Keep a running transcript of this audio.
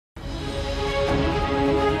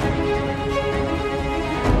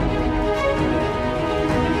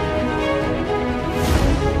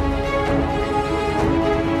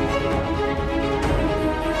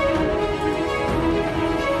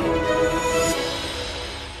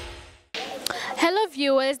Hello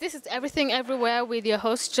viewers, this is Everything Everywhere with your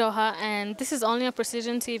host Joha, and this is only on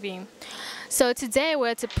Precision TV. So today we're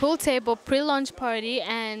at a pool table pre-launch party,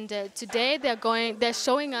 and today they're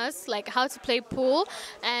showing us like how to play pool,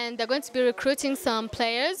 and they're going to be recruiting some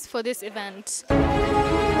players for this event.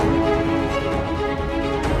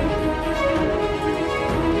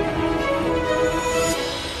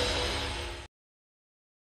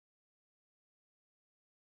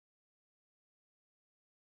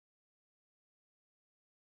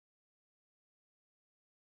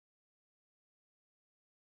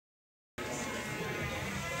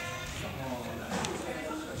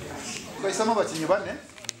 Twahisemo abakinnyi bane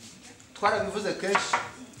twarabivuze kenshi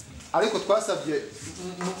ariko twasabye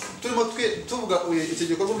turimo tuvuga iki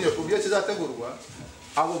gikorwa mu gihe kizategurwa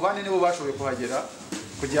abo bane nibo bashoboye kuhagera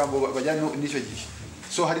kugira ngo bajyane n'icyo gihe.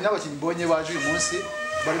 So hari n'abakinnyi bonye baje uyu munsi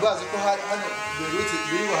bari bazi ko hano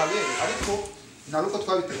biri buhabere ariko naruko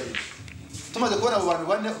twabiteganyije. Tumaze kubona abo bantu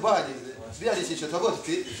bane bahageze biyandikisha twavuga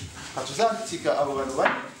tuti katuzandika abo bantu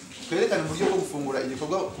bane twerekane uburyo bwo gufungura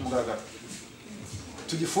igikorwa ku mugaragaro.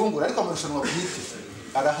 Tugifungura ariko amarushanwa bwite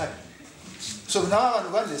arahari. So n'abantu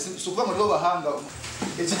bane sukuva muri bo bahanga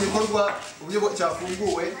iki gikorwa uburyo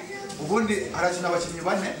cyafunguwe ubundi harakina abakinnyi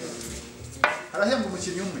bane harahembwa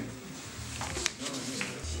umukinnyi umwe.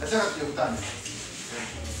 Ndashaka kujya gutangira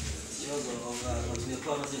ikibazo abakinnyi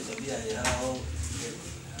kwa mazita biyahera aho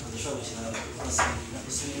dushobora gukina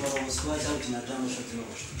gusubira ubuswa cyangwa gukina jump shot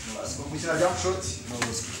n'ubuswa gukina jump shot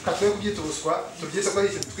katwe kubyita ubuswa tubyita ko ari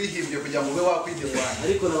ikintu twihimbye kugira ngo ube wakwidefana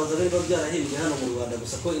ariko nabaza niba byarahimbye hano mu Rwanda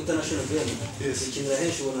gusa ko international game ikinira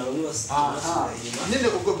henshi ubona bamwe basa nyine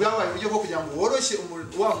ubwo bwabaye uburyo bwo kugira ngo woroshye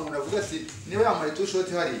wa muntu avuga ati niba yambaye two shot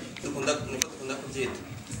hari dukunda kubyita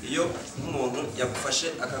iyo umuntu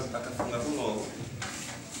yagufashe akafunga nk'umwobo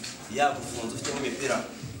yagufunze ufite nk'imipira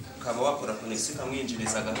ukaba wakora connection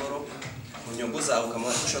kamwinjiriza gahoro ku nyungu zawe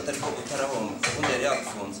ukamuha shot ariko utarahomba ubundi yari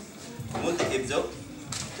yagufunze. Ubundi ibyo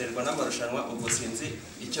biterwa n'amarushanwa ubwo sinzi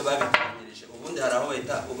icyo babitangirije ubundi hari aho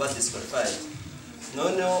bahita uba disqualified.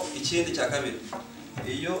 Noneho ikindi cya kabiri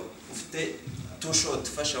iyo ufite two shot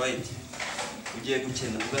ufashe white ugiye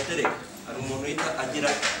gukina ugatereka hari umuntu uhita agira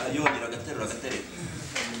yongera agaterura agatereka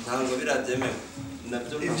ntabwo birabyemewe.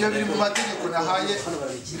 Ibyo biri mu mategeko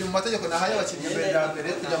nahaye abakinnyi mbere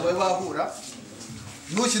kugira ngo babe bahura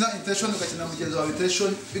nukina intention ugakina mugenzi wawe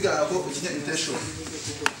intention bigaragara ko ukina intention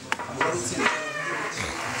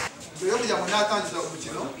rero kugira ngo natangiza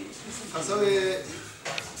umukino kasabe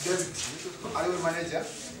David ariwe manager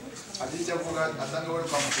agira icyo avuga atanga wari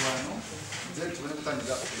kwa mukubano zeri tubone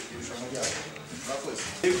gutangiza irushanwa ryayo. Murakoze.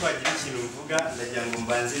 Ariko hagira ikintu mvuga ndagira ngo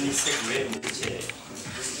mbanze nisegure umukere.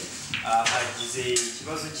 Hagize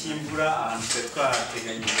ikibazo cy'imvura ahantu twe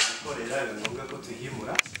twateganyije gukorera ngombwa ko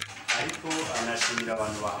tuhimura ariko anashimira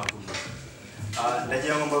abantu bahaguma.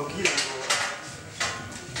 Ndagira ngo mbabwire ngo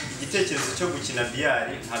igitekerezo cyo gukina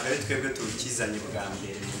biyari ntabwo ari twebwe tubikizanye bwa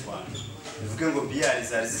mbere mu Rwanda. Bivuge ngo biyari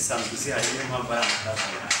zari zisanzwe zihari niyo mpamvu ari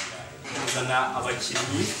amatazana kuzana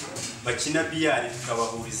abakinnyi bakina biyari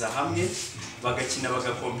tukabahuriza hamwe bagakina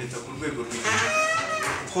bagakompeta ku rwego rw'igihugu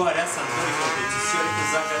kuko hari hasanzwe hari kompetisiyo ariko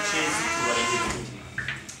z'agace zitubarengera.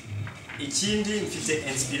 Ikindi mfite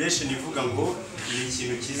inspiration ivuga ngo ni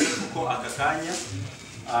ikintu cyiza kuko aka kanya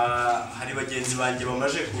hari bagenzi banjye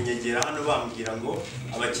bamaje kunyegera hano bambwira ngo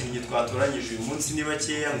abakinnyi twatoranyije uyu munsi ni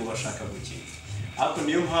bakeya ngo bashaka gukina, ariko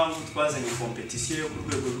niyo mpamvu twazanye kompetisiyo yo ku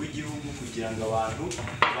rwego rw'igihugu kugira ngo abantu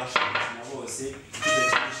babashe gukina bose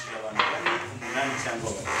tudakinishije abantu bane umunani cyangwa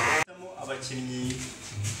batanu. Abakinnyi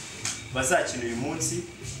bazakina uyu munsi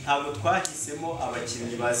ntabwo twahisemo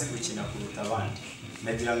abakinnyi bazi gukina kuruta abandi.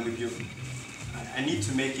 Nagira ngo ibyo I need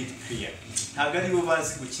to make it clear ntabwo ari bo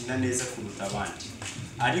bazi gukina neza kuruta abandi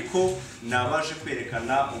ariko nabaje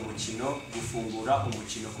kwerekana umukino gufungura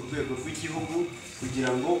umukino ku rwego rw'igihugu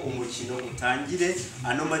kugira ngo umukino utangire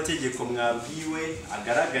ano mategeko mwabwiwe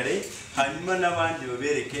agaragare hanyuma n'abandi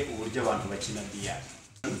babereke uburyo abantu bakina biyari.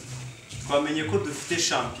 Twamenye ko dufite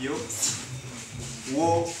champion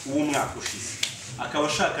w'umwaka ushize akaba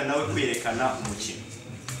ashaka nawe kwerekana umukino.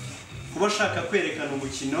 Kuba ashaka kwerekana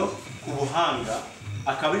umukino ku buhanga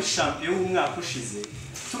akaba ari champion w'umwaka ushize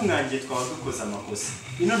tumwangiye twaba dukoze amakosa.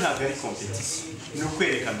 Ino ntabwo ari competition ni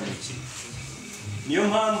ukwerekana umukino. Niyo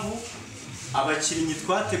mpamvu abakinnyi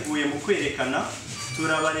twateguye mu kwerekana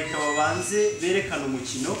turabareka babanze berekana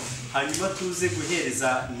umukino hanyuma tuze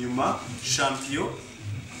guhereza nyuma champion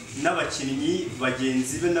n'abakinnyi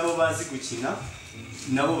bagenzi be nabo bazi gukina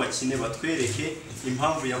nabo bakine batwereke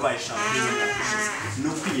impamvu yabaye champion y'umwaka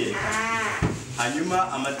no kwiyerekana. Hanyuma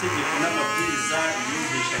amategeko n'amabwiriza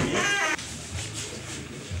yumvikanye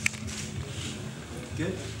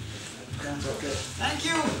Thank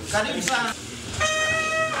you. Karibu sana.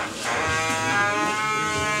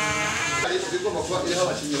 Igomba kuba iriho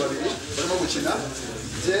abakinnyi babiri barimo gukina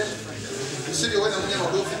je usibye wenda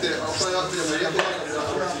munyamakuru ufite aho yakujya muri yako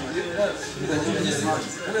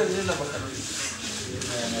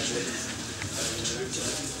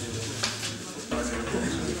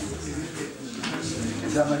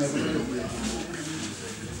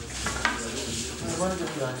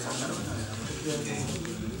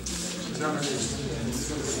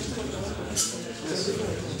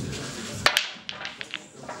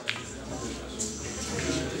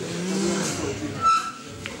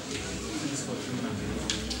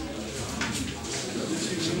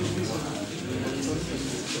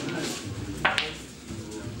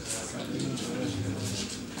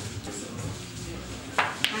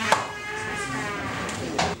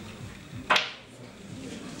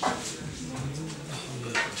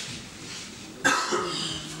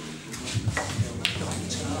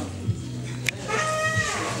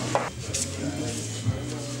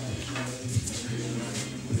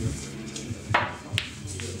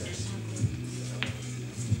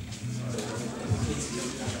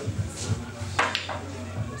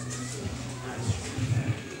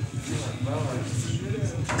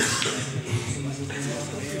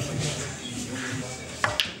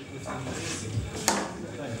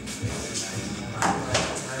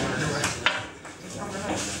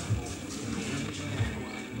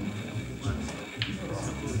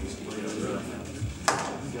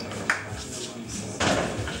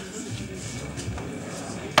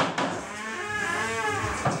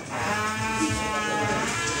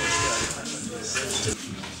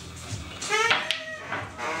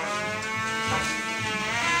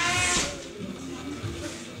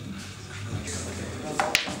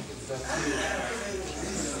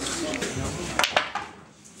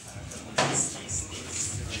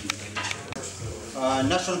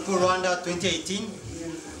National Pool Rwanda 2018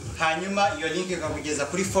 hanyuma iyo link ikakugeza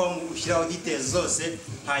kuri form ushyiraho details zose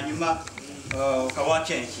hanyuma ukaba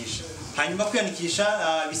wakiyandikisha. Hanyuma kwiyandikisha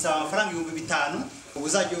bisaba amafaranga 5,000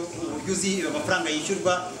 uzajya uzi amafaranga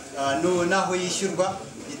yishyurwa naho yishyurwa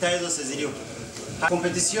details zose ziriho.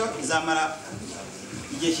 Competition izamara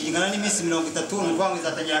igihe kingana n'iminsi 30 n'ubwo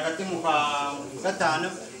izatangira hagati mu kwa gatanu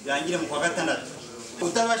irangire mu kwa gatandatu.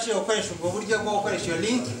 Utabashije gukoresha ubwo buryo bwo gukoresha iyo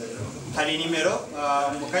link hari nimero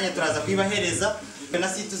mu kanya turaza kwibahereza na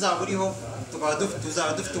site uzaburiho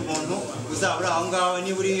tuzaba dufite umuntu uzabura aho ngaho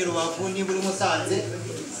niba uri Rubavu niba uri Musanze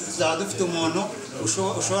tuzaba dufite umuntu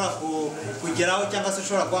ushobora kugeraho cyangwa se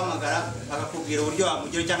ushobora guhamagara akakubwira uburyo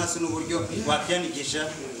wamugera cyangwa se n'uburyo wakwiyandikisha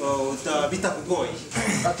bitakugoye.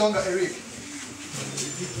 Gatonga Eric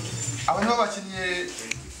abantu babakinnye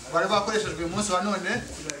bari bakoreshejwe uyu munsi wa none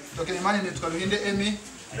Tokenimani nitwa Ruhinde Emi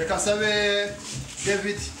reka sabe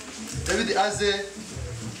David aze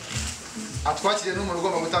atwakiriye n'umuntu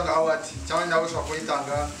ugomba gutanga award cyangwa nawe ushobora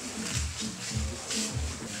kuyitanga.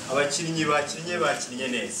 Abakinnyi bakinnye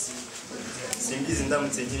neza simbizi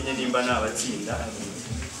ndamutse nkinnye nimba nabatsinda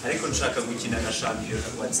ariko nshaka gukina na champion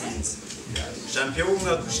watsinze champion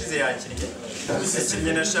w'umwaka ushize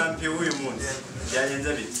yakinnye na champion w'uyu munsi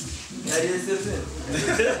byagenze bite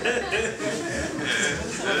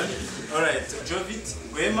alright Jovit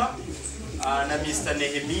Gwema na Mr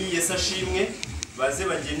Nehemi Yesashimwe baze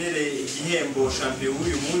bagenere igihembo champion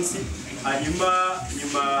w'uyu munsi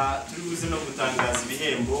nyuma turi buze no gutangaza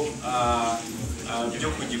ibihembo byo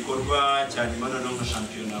ku gikorwa cya nyuma no nka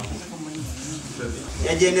champion aho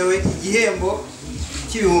yagenewe igihembo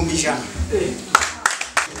cy'1,000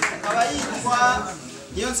 akaba yitwa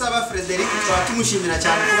Niyonsaba Frederic tukaba tumushimira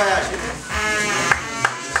cyane kuba yaje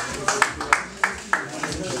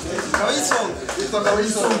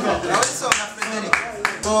Kawayisonga Frederic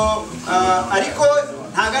ariko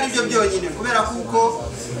ntago ari byo byonyine kubera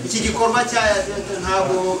kuko iki gikorwa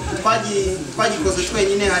ntabwo twagikoze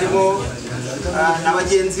twenyine harimo na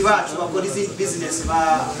bagenzi bacu bakora izi business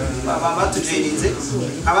batujeninze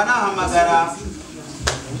aba nahamagara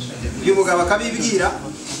uyu mugabo akabibwira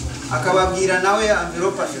akababwira nawe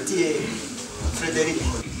envelope afitiye Frederic.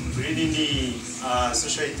 Really ni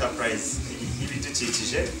social enterprise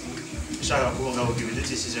y'ibidukikije ishaka kubungabunga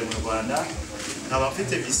ibidukikije mu Rwanda nkaba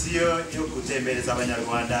mfite misiyo yo gutembereza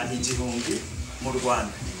abanyarwanda 1000 mu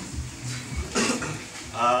Rwanda.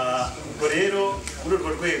 Ubwo rero muri urwo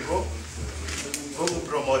rwego rwo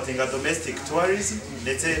gupromotinga domestic tourism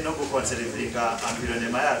ndetse no gukonservinga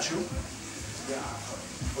environnement yacu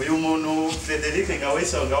uyu muntu Frederic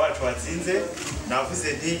Ngawesonga wacu watsinze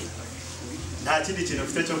navuze nti nta kindi kintu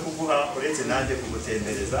ufite cyo kuguha uretse nanjye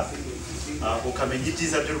kugutembereza ukamenya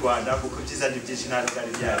ibyiza by'u Rwanda kuko ibyiza ni byinshi ntabwo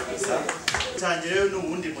ari byari gusa dutangiye rero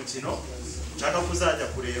n'ubundi mukino nshaka kuzajya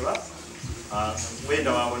kureba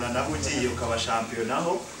wenda wabona naho ugiye ukaba champion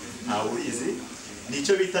naho ubizi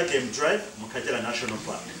nicyo bita game drive mu Kagera National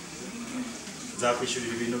Park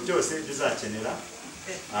nzakwishyurira ibintu byose bizakenera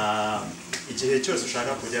igihe cyose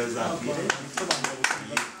ushaka kujya uzabwire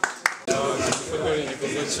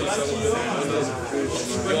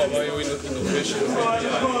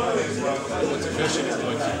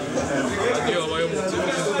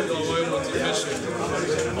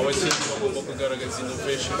abakinnyi bagomba kugaragaza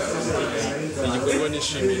innovation igikorwa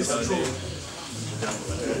nishimiye cyane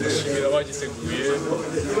nishimira abagiteguye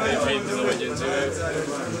David na bagenzi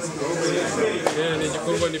be ni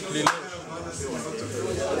igikorwa ni pre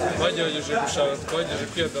twagerageje gushaka twagejeje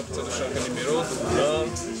kwiyadapta dushaka nimero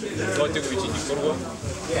twateguye iki gikorwa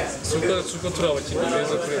suko turi abakinnyi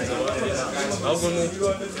beza kurenza abandi ahubwo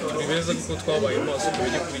ni beza kuko twabaye maso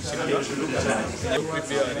tujye kurikirana iyo kuri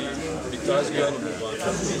BR bitazwi hano mu Rwanda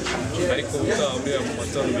ariko utaha muri mu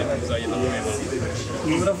matara ibintu bizagenda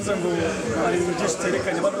mubibona uravuze ngo hari ibintu byinshi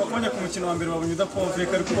terekanye abantu bakubonye ku mukino wa mbere babonye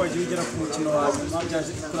udakomveka ariko wagiye ugera ku mukino wa nyuma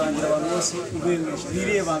byaje kurangira abantu bose ubemeje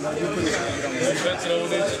biriye banga ry'ukoresha kugira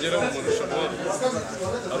ngo kigera mu marushanwa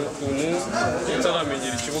hari ukuntu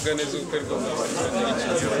utaramenyera ikibuga neza kuko ariko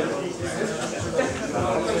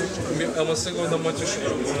amasegonda make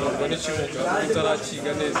ushobora guhura n'ikibuga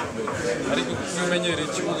utarakiga neza ariko kuko umenyereye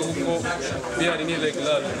ikibuga kuko bihari ni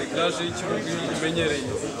reglage y'ikibuga iyo umenyereye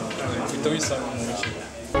uhita wisanga mu mukino.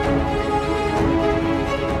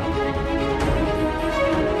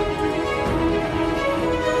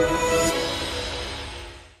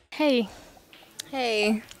 Hey.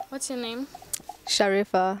 Hey. What's your name?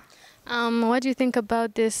 Sharifa. What do you think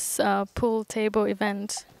about this pool table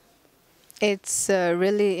event? It's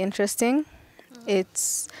really interesting.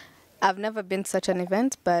 I've never been to such an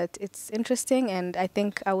event, but it's interesting, and I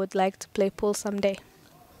think I would like to play pool someday.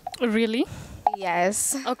 Really?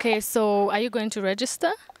 Yes. Okay, so are you going to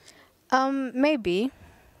register? Maybe.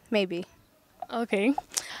 Okay.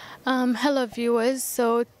 Hello, viewers.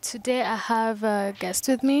 So today I have a guest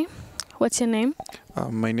with me. What's your name?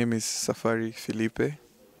 My name is Safari Felipe.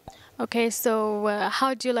 Okay, so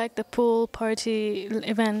how do you like the pool party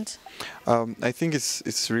event? I think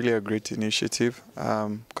it's really a great initiative,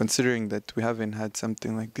 considering that we haven't had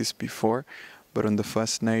something like this before. But on the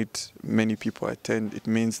first night, many people attend. It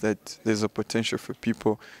means that there's a potential for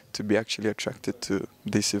people to be actually attracted to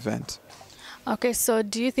this event. Okay, so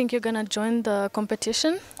do you think you're gonna join the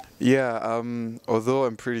competition? Yeah, although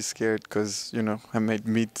I'm pretty scared because, you know, I might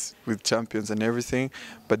meet with champions and everything,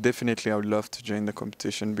 but definitely I would love to join the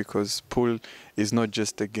competition because pool is not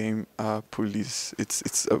just a game. Pool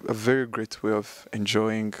it's a very great way of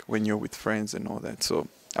enjoying when you're with friends and all that. So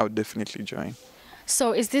I would definitely join.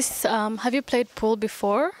 So is this, have you played pool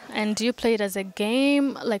before? And do you play it as a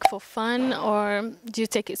game, like for fun, or do you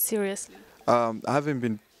take it seriously? I haven't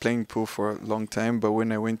been playing pool for a long time, but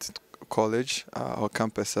when I went to college, our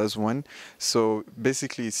campus has one. So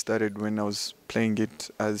basically it started when I was playing it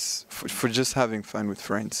as for just having fun with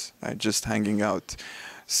friends, just hanging out.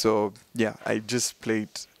 So yeah, I just played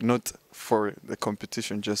not for the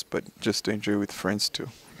competition but just to enjoy with friends too.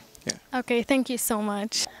 Yeah. Okay, thank you so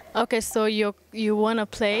much. Okay, so you want to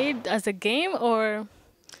play it as a game or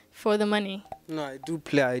for the money? No, I do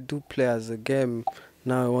play as a game.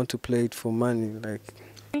 Now I want to play it for money, like.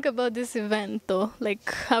 Think about this event though,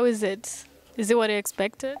 like how is it? Is it what you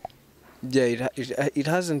expected? Yeah, it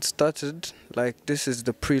hasn't started. Like this is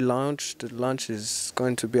the pre-launch. The launch is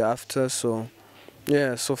going to be after. So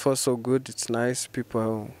yeah, so far so good. It's nice.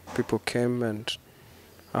 People came, and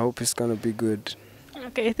I hope it's gonna be good.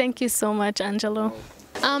 Okay, thank you so much, Angelo.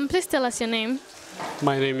 Please tell us your name.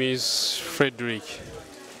 My name is Frederick.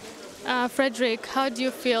 Frederick, how do you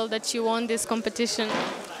feel that you won this competition?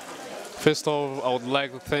 First of all, I would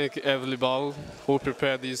like to thank everybody who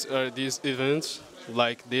prepared these events,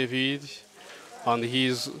 like David and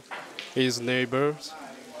his neighbors.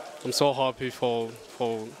 I'm so happy for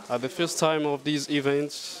at the first time of these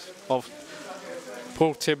events of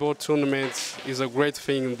pool table tournament is a great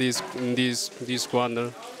thing in this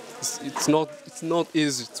corner. It's not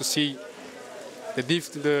easy to see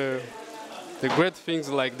the great things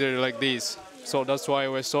like this. So that's why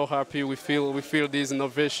we're so happy. We feel this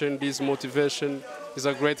innovation, this motivation is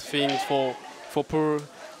a great thing for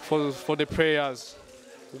the players.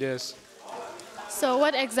 Yes. So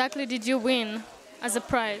what exactly did you win as a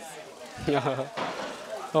prize?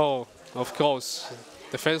 Oh, of course.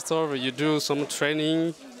 The first off, you do some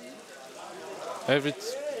training.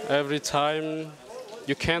 Every time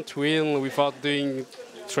you can't win without doing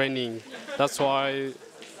training. That's why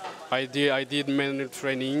I did many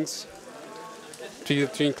trainings.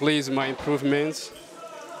 to increase my improvements.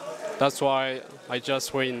 That's why I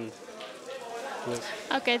just win. Yes.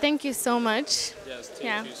 Okay, thank you so much. Yes, thank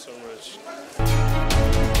Yeah. you so much.